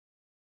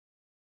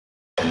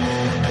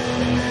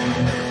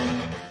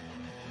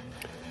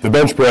The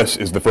bench press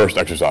is the first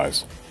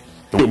exercise.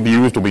 The weight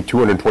used will be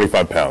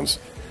 225 pounds.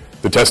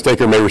 The test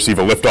taker may receive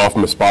a lift-off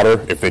from a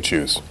spotter if they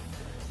choose.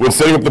 When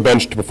setting up the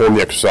bench to perform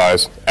the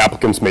exercise,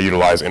 applicants may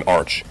utilize an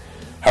arch.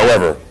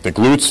 However, the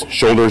glutes,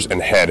 shoulders,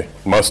 and head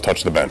must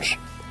touch the bench.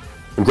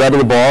 When grabbing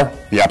the bar,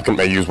 the applicant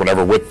may use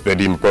whatever width they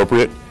deem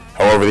appropriate.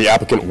 However, the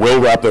applicant will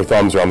wrap their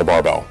thumbs around the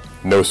barbell.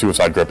 No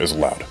suicide grip is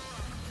allowed.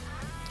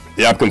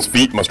 The applicant's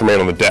feet must remain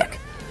on the deck.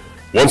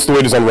 Once the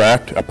weight is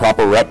unracked, a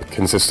proper rep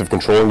consists of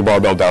controlling the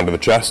barbell down to the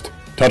chest,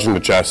 touching the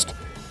chest,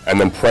 and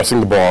then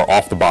pressing the bar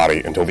off the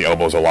body until the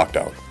elbows are locked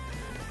out.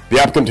 The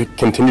applicant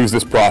continues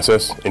this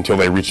process until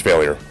they reach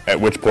failure,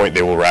 at which point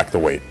they will rack the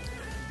weight.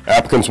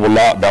 Applicants will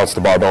not bounce the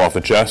barbell off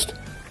the chest.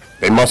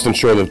 They must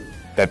ensure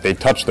that they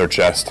touch their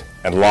chest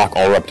and lock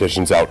all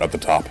repetitions out at the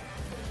top.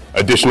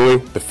 Additionally,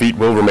 the feet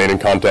will remain in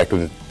contact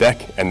with the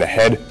deck, and the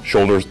head,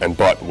 shoulders, and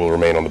butt will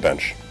remain on the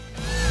bench.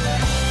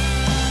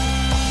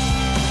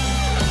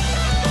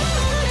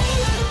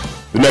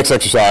 The next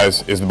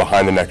exercise is the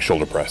behind the neck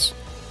shoulder press.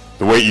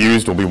 The weight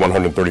used will be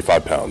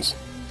 135 pounds.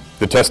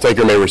 The test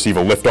taker may receive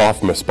a lift-off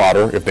from a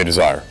spotter if they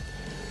desire.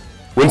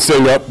 When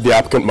sitting up, the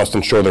applicant must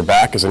ensure their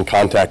back is in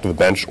contact with the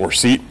bench or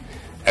seat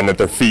and that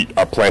their feet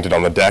are planted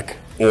on the deck,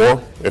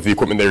 or if the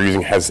equipment they're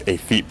using has a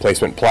feet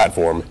placement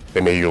platform,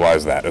 they may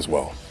utilize that as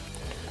well.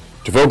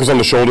 To focus on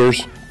the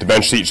shoulders, the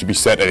bench seat should be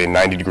set at a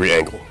 90-degree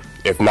angle,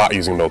 if not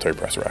using a military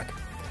press rack.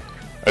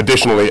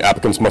 Additionally,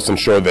 applicants must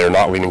ensure they are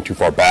not leaning too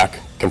far back,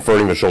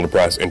 converting the shoulder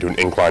press into an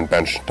inclined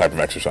bench type of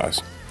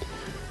exercise.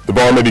 The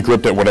bar may be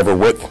gripped at whatever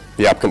width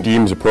the applicant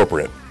deems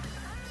appropriate.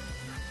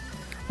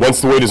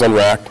 Once the weight is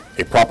unracked,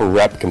 a proper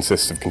rep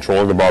consists of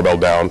controlling the barbell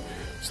down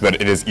so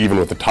that it is even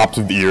with the tops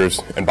of the ears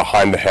and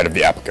behind the head of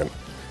the applicant,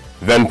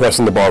 then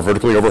pressing the bar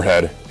vertically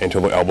overhead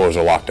until the elbows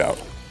are locked out.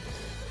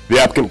 The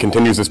applicant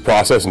continues this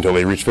process until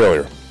they reach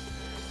failure.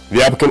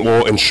 The applicant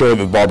will ensure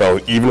that the barbell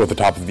is even with the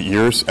top of the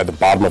ears at the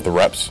bottom of the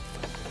reps.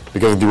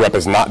 Because if the rep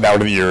is not down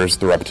to the ears,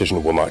 the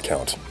repetition will not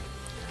count.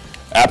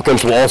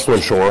 Applicants will also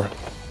ensure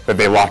that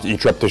they lock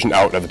each repetition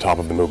out at the top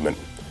of the movement.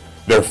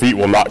 Their feet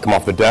will not come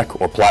off the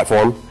deck or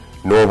platform,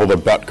 nor will their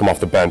butt come off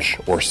the bench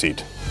or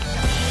seat.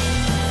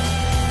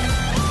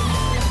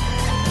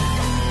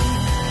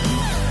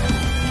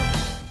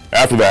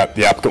 After that,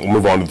 the applicant will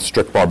move on to the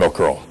strict barbell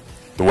curl.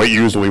 The weight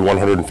used will be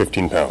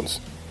 115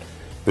 pounds.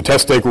 The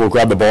test taker will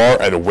grab the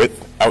bar at a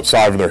width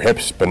outside of their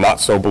hips, but not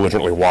so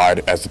belligerently wide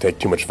as to take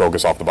too much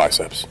focus off the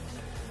biceps.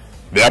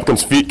 The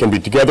applicant's feet can be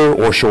together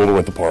or shoulder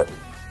width apart.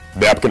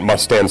 The applicant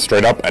must stand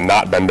straight up and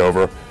not bend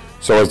over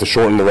so as to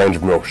shorten the range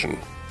of motion.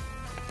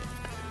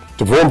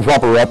 To perform a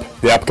proper rep,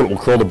 the applicant will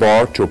curl the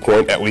bar to a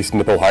point at least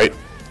nipple height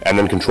and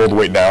then control the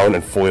weight down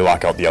and fully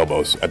lock out the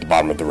elbows at the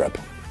bottom of the rep.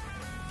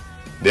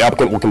 The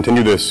applicant will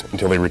continue this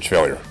until they reach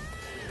failure.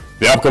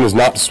 The applicant is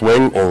not to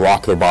swing or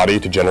rock their body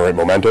to generate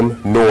momentum,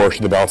 nor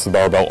should they bounce the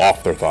barbell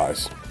off their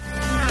thighs.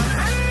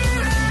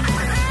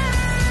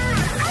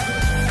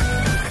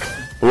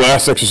 The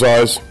last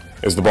exercise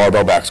is the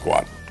barbell back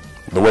squat.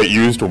 The weight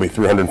used will be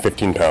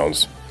 315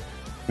 pounds.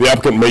 The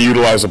applicant may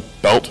utilize a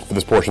belt for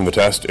this portion of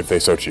the test if they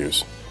so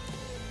choose.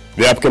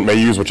 The applicant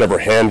may use whichever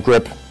hand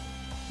grip,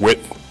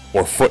 width,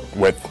 or foot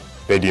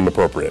width they deem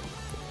appropriate.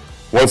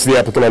 Once the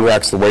applicant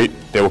unracks the weight,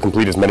 they will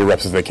complete as many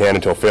reps as they can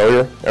until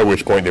failure, at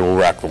which point they will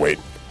rack the weight.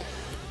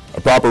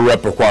 A proper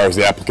rep requires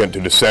the applicant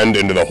to descend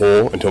into the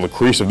hole until the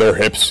crease of their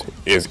hips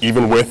is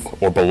even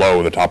with or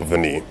below the top of the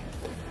knee.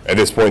 At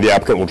this point, the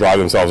applicant will drive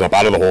themselves up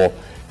out of the hole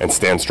and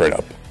stand straight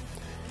up.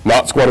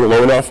 Not squatting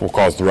low enough will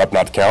cause the rep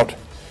not to count,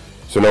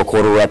 so no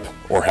quarter rep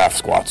or half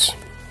squats.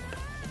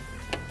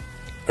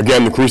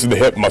 Again, the crease of the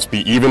hip must be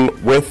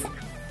even with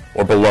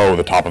or below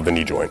the top of the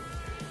knee joint.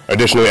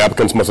 Additionally,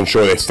 applicants must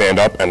ensure they stand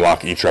up and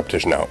lock each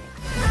repetition out.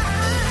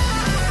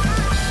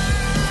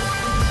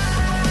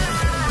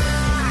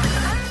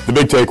 The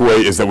big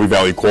takeaway is that we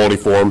value quality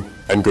form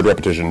and good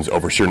repetitions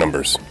over sheer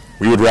numbers.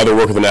 We would rather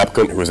work with an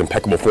applicant who has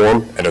impeccable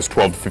form and has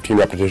 12 to 15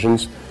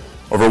 repetitions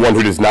over one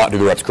who does not do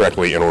the reps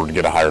correctly in order to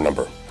get a higher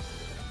number.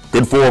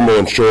 Good form will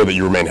ensure that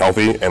you remain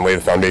healthy and lay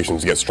the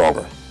foundations to get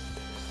stronger.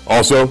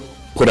 Also,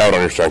 put out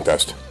on your strength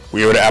test.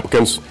 We owe to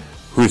applicants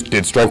who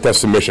did strength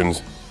test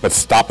submissions but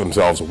stopped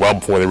themselves well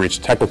before they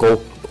reached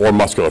technical or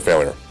muscular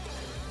failure.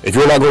 If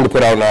you're not going to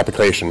put out an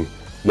application,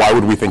 why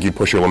would we think you'd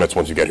push your limits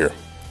once you get here?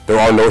 There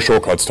are no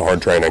shortcuts to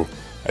hard training,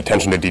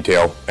 attention to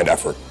detail, and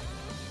effort.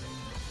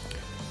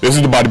 This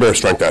is the Body Bear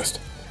Strength Test.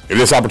 If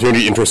this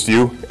opportunity interests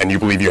you and you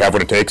believe you have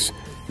what it takes,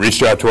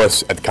 reach out to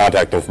us at the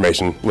contact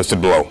information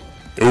listed below.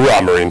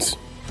 Hoorah, Marines!